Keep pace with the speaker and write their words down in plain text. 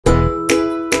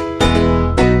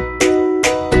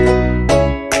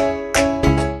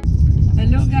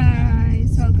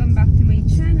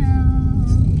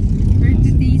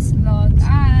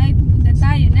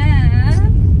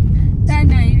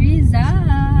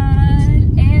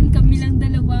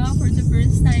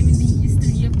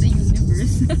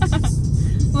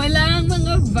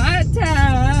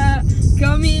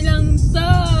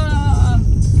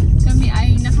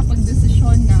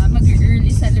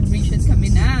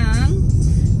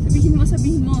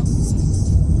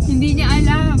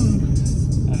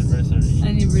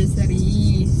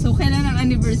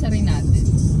anniversary natin?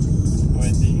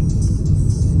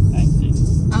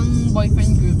 2019. Ang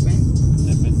boyfriend-girlfriend?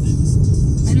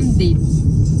 17. Anong date?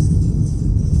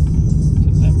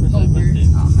 September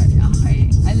 17. Okay.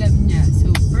 Alam niya.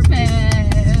 So,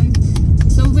 perfect!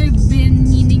 So, we've been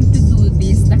meaning to do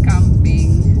this, the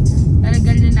camping.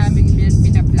 Talagal na namin yan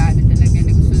pinaplano talaga.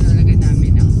 Na gusto talaga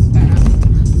namin ng parang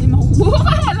ay makukuha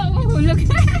ka! Alam ko mahulog.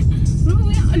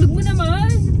 Alog mo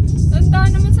naman! Tanda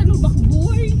naman sa lubak,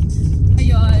 boy!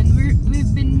 Ayun,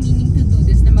 we've been meaning to do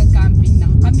this na mag-camping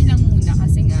lang. Kami lang muna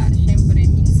kasi nga, syempre,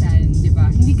 minsan, di ba?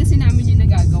 Hindi kasi namin yung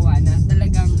nagagawa na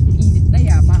talagang init na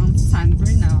ya, parang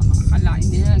sunburn na, makakalain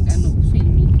nila,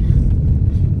 swimming.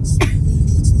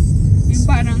 Yung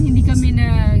parang hindi kami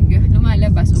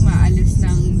lumalabas, umaalis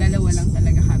ng dalawa lang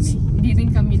talaga kami. Hindi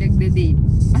rin kami nagde-date.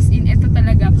 As in, ito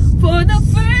talaga, for the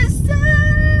first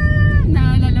time!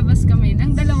 Na lalabas kami,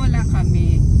 nang dalawa lang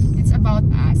kami. It's about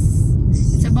us.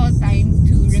 It's about time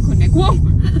to reconnect. Wow!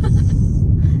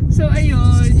 So,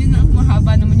 ayun. Yun ang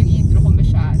mahaba naman yung intro ko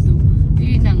masyado.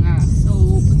 Yun na nga.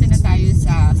 So, punta na tayo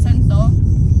sa Santo.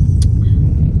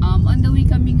 On the way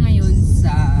kami ngayon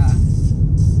sa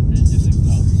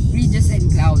Regis and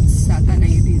Clouds sa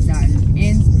Tanay Rizal.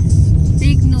 And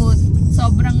take note,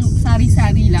 sobrang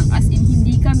sari-sari lang. As in,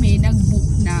 hindi kami nag-book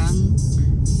ng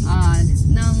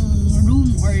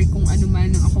room or kung ano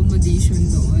man ng accommodation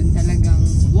doon. Talagang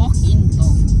walk-in to.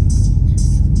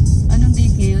 Anong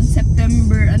date ngayon?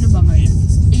 September, ano ba ngayon?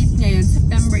 8 ngayon.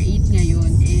 September 8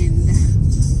 ngayon. And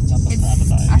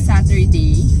it's a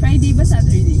Saturday. Friday ba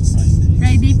Saturday?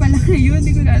 Friday pala ngayon.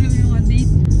 Hindi ko na alam yung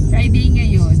date. Friday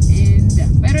ngayon. And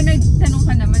pero nagtanong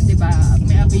ka naman, di ba?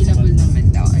 May available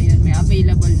naman daw. Ayun, may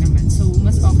available naman. So,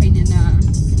 mas okay na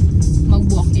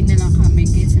mag-walk-in na lang kami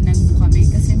kaysa nag-book kami.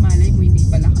 Kasi malay mo, hindi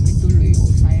pala kami tuloy. O,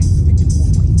 sayang naman yung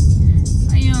booking.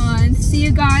 Ayun. See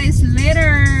you guys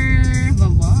later!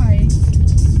 Bye-bye!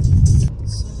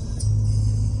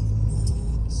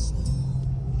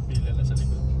 Pila na sa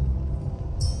likod.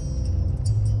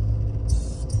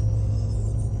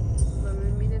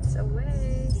 1 minutes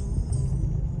away.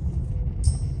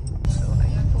 So,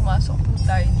 ayun. Pumasok po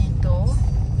tayo dito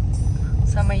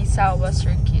sa Maysawa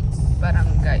Circuit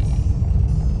Barangay.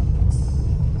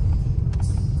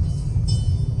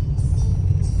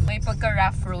 May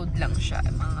pagka-rough road lang siya,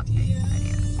 mga ayan.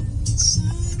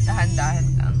 Dahan-dahan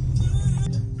lang.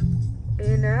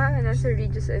 Ayun na, nasa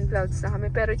Regis and Clouds na kami.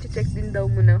 Pero check din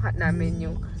daw muna namin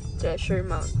yung Treasure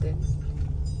Mountain.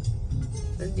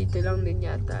 Nandito lang din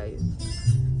yata yun.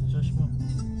 Search mo.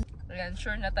 Ayan,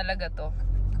 sure na talaga to.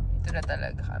 Ito na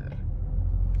talaga kami.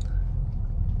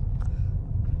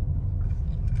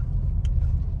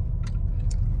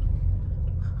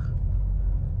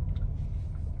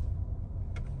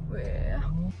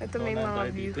 Ito may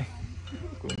mga view.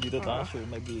 Kung dito tayo, sure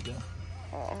may video.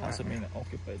 Kaso may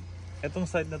na-occupied. Etong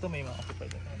side na to may mga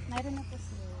occupied. Mayroon na po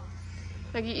sila.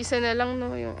 Nag-iisa na lang,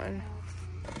 no, yung ano.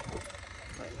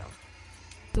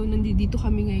 So, nandito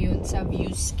kami ngayon sa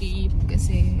Viewscape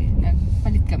kasi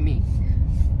nagpalit kami.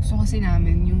 So, kasi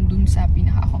namin yung dun sa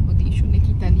pinaka-accommodation,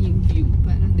 nakita niyo yung view.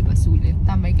 Parang, di ba, sulit.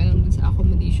 Tambay ka lang dun sa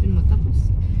accommodation mo.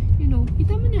 Tapos, you know,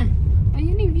 kita mo na.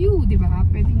 Ayun yung view, di ba?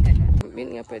 Pwedeng gano'n.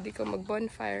 Yun nga, pwede ka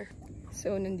mag-bonfire.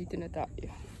 So, nandito na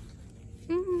tayo.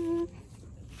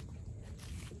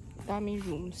 Daming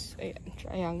rooms. Ayan,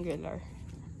 triangular.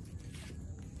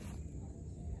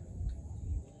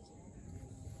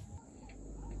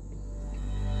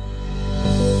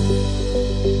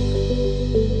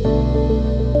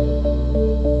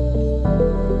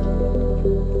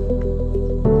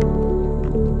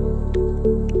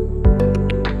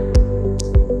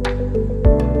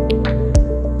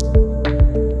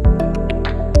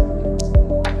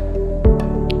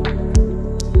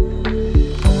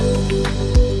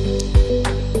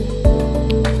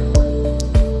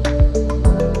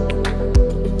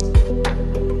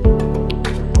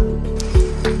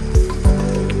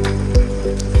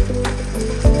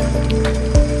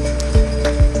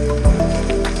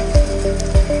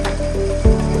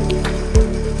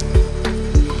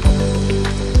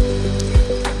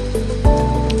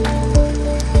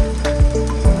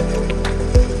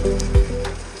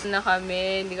 Na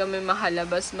kami, hindi kami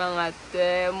makalabas mga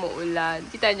umuulan.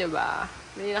 Kita nyo ba?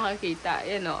 Hindi nakakita.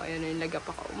 Yan o, yan yung lagap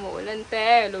ako. Umuulan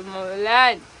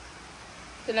umuulan.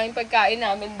 Ito lang yung pagkain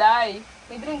namin, Day.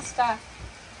 May drinks ka.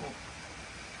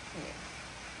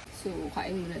 So,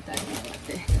 kain muna tayo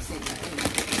ate. Kasi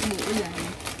umuulan.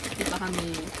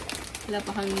 Wala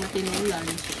pa kami matinong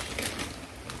lunch.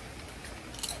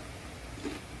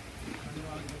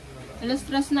 Alas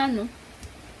 3 na, no?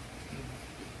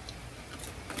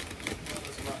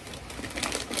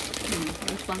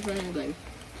 Sponsor na guys.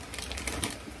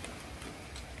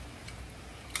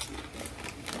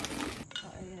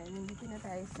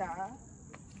 sa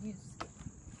views.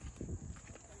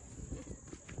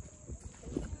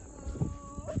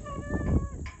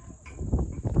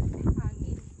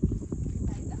 Hangin.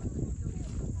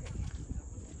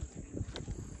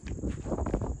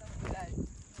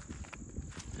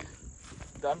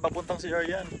 Daan papuntang si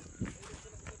Aryan.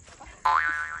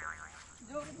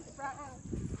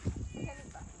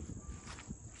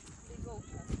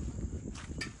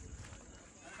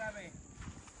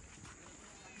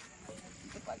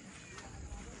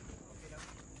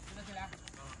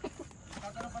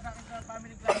 Tatanong pa sa akin sa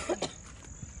family glamping.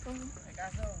 Eh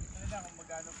kaso, ano lang kung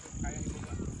magkano kaya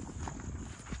ibuga.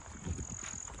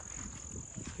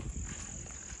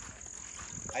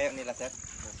 Ayaw nila, Sept?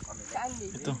 Saan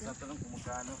din? Ito. Tatanong kung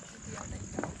magkano.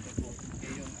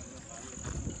 Eh yung ano,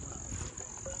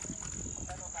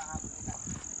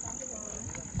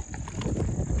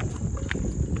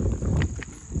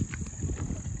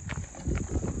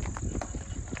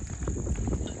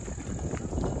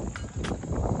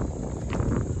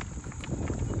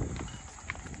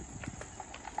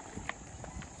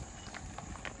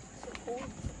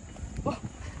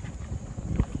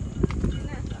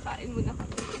 Kakain muna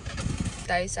kami.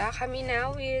 Tayo sa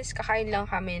Kaminawis. Kakain lang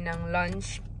kami ng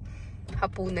lunch.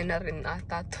 Hapunan na rin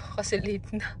ata to kasi late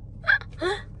na.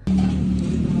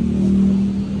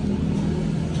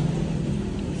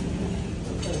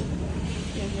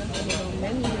 Yan yung kanilang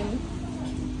menu.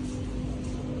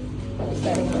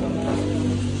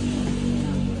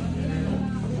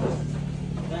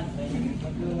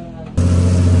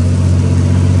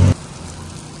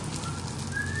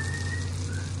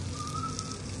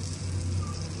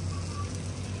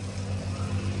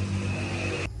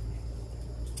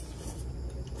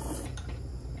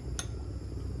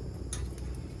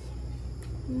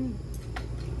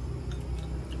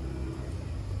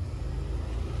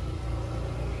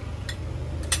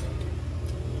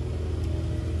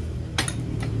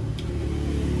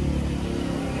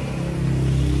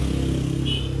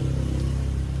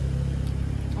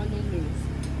 Onion rings.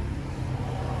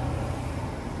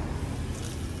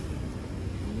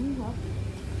 Hot.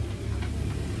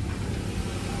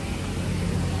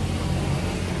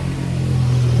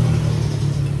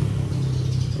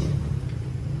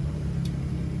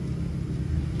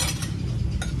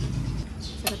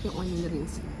 Sarap yung onion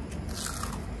rings.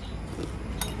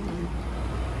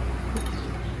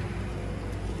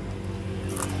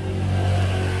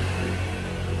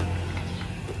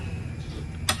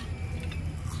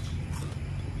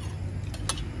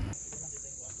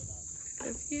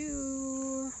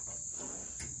 Review.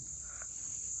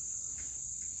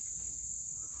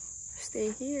 Stay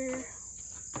here.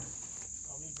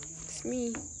 It's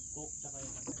me.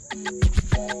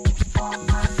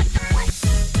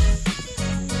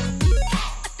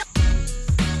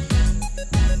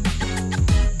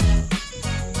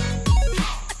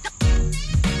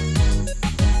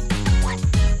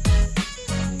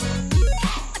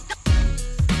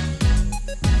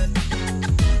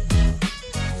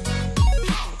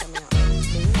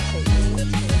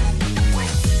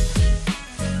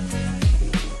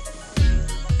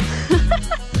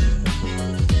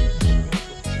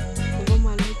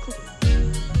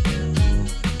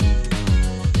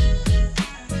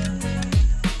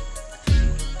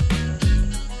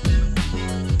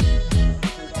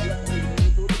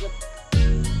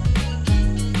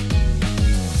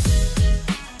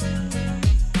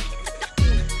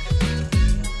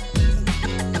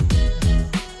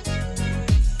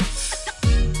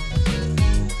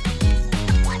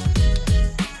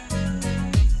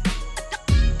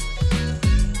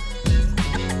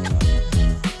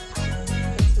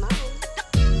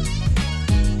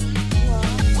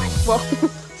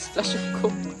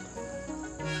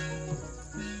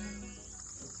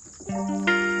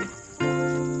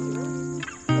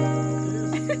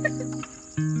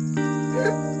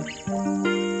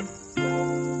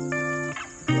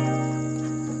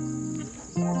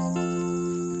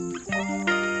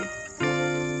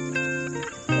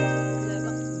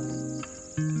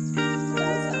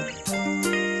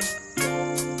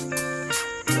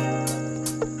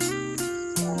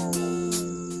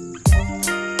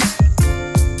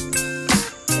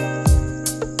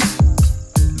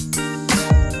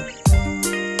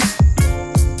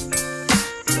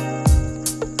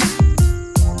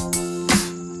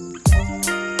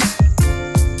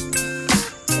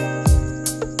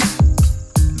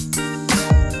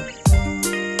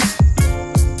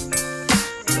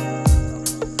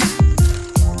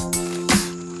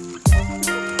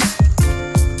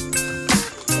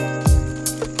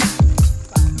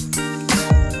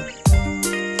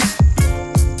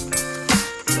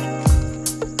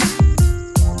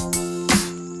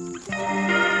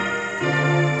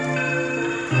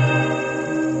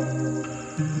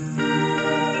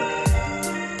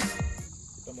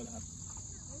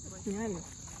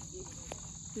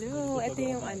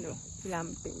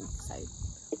 side.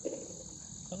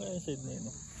 Saan kaya yung side na yun?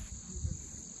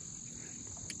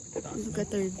 Look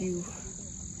at our view.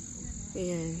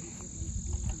 Ayan.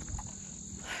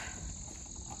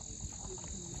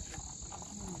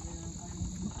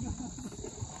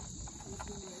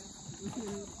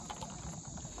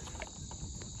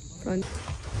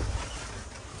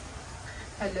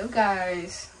 Hello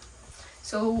guys.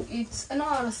 So it's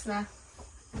anong oras na?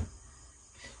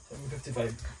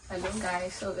 7:55. Hello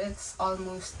guys. So it's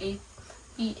almost 8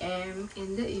 p.m.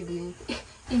 in the evening.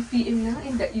 8 p.m. na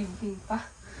in the evening pa.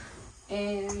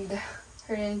 And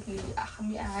currently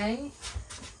kami ay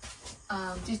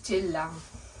chill lang.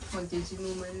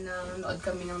 Magjijinuman na nood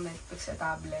kami ng Netflix sa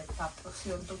tablet. Tapos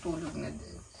yung tutulog na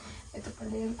din. Ito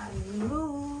pala yung aming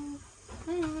room.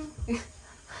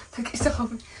 Tag-isa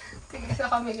kami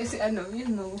kasi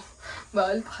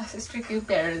bawal pa kasi strict yung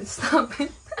parents namin.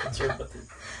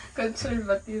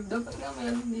 Conservative. Dapat nga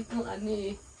mayroon dito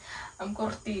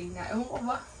cortina. Ewan ko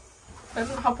ba?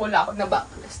 Pero nakapula ako na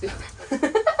backless, di ba?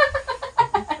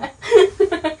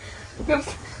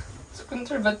 So,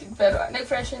 conservative. Pero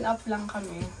nag-freshen up lang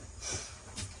kami.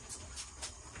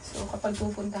 So, kapag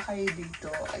pupunta kayo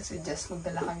dito, I suggest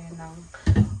magdala kayo ng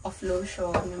off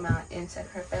lotion, yung mga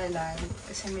insect repellent.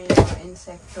 Kasi may mga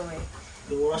insekto eh.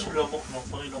 Lumura siya lamok, no?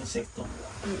 Pangilong insekto.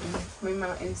 May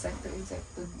mga insekto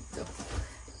dito.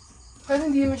 Pero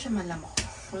hindi naman siya malamok.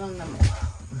 Walang lamok.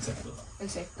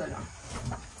 Insekto lang.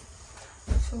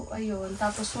 So, ayun.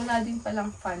 Tapos, wala din palang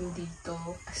fan dito.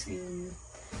 As in,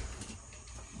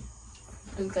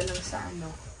 dun ka lang sa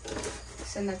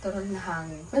sa natural na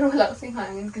hangin. Pero wala kasing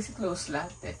hangin kasi close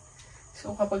lahat eh.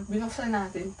 So, kapag binuksan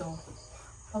natin to,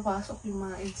 papasok yung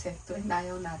mga insekto and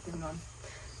ayaw natin nun.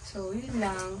 So, yun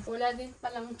lang. Wala din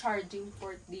palang charging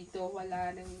port dito.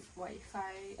 Wala ng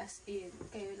wifi. As in,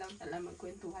 kayo lang talaga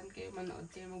magkwentuhan kayo, manood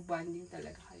kayo, mag-bonding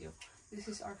talaga kayo. This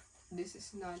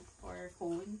is not for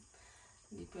phone.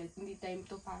 Hindi time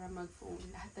to para mag-phone.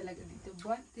 Lahat talaga dito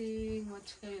bonding,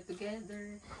 watch kayo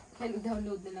together. Then,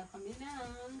 download na lang kami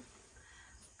ng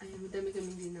madami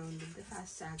kami din download. The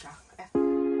Fast Saga.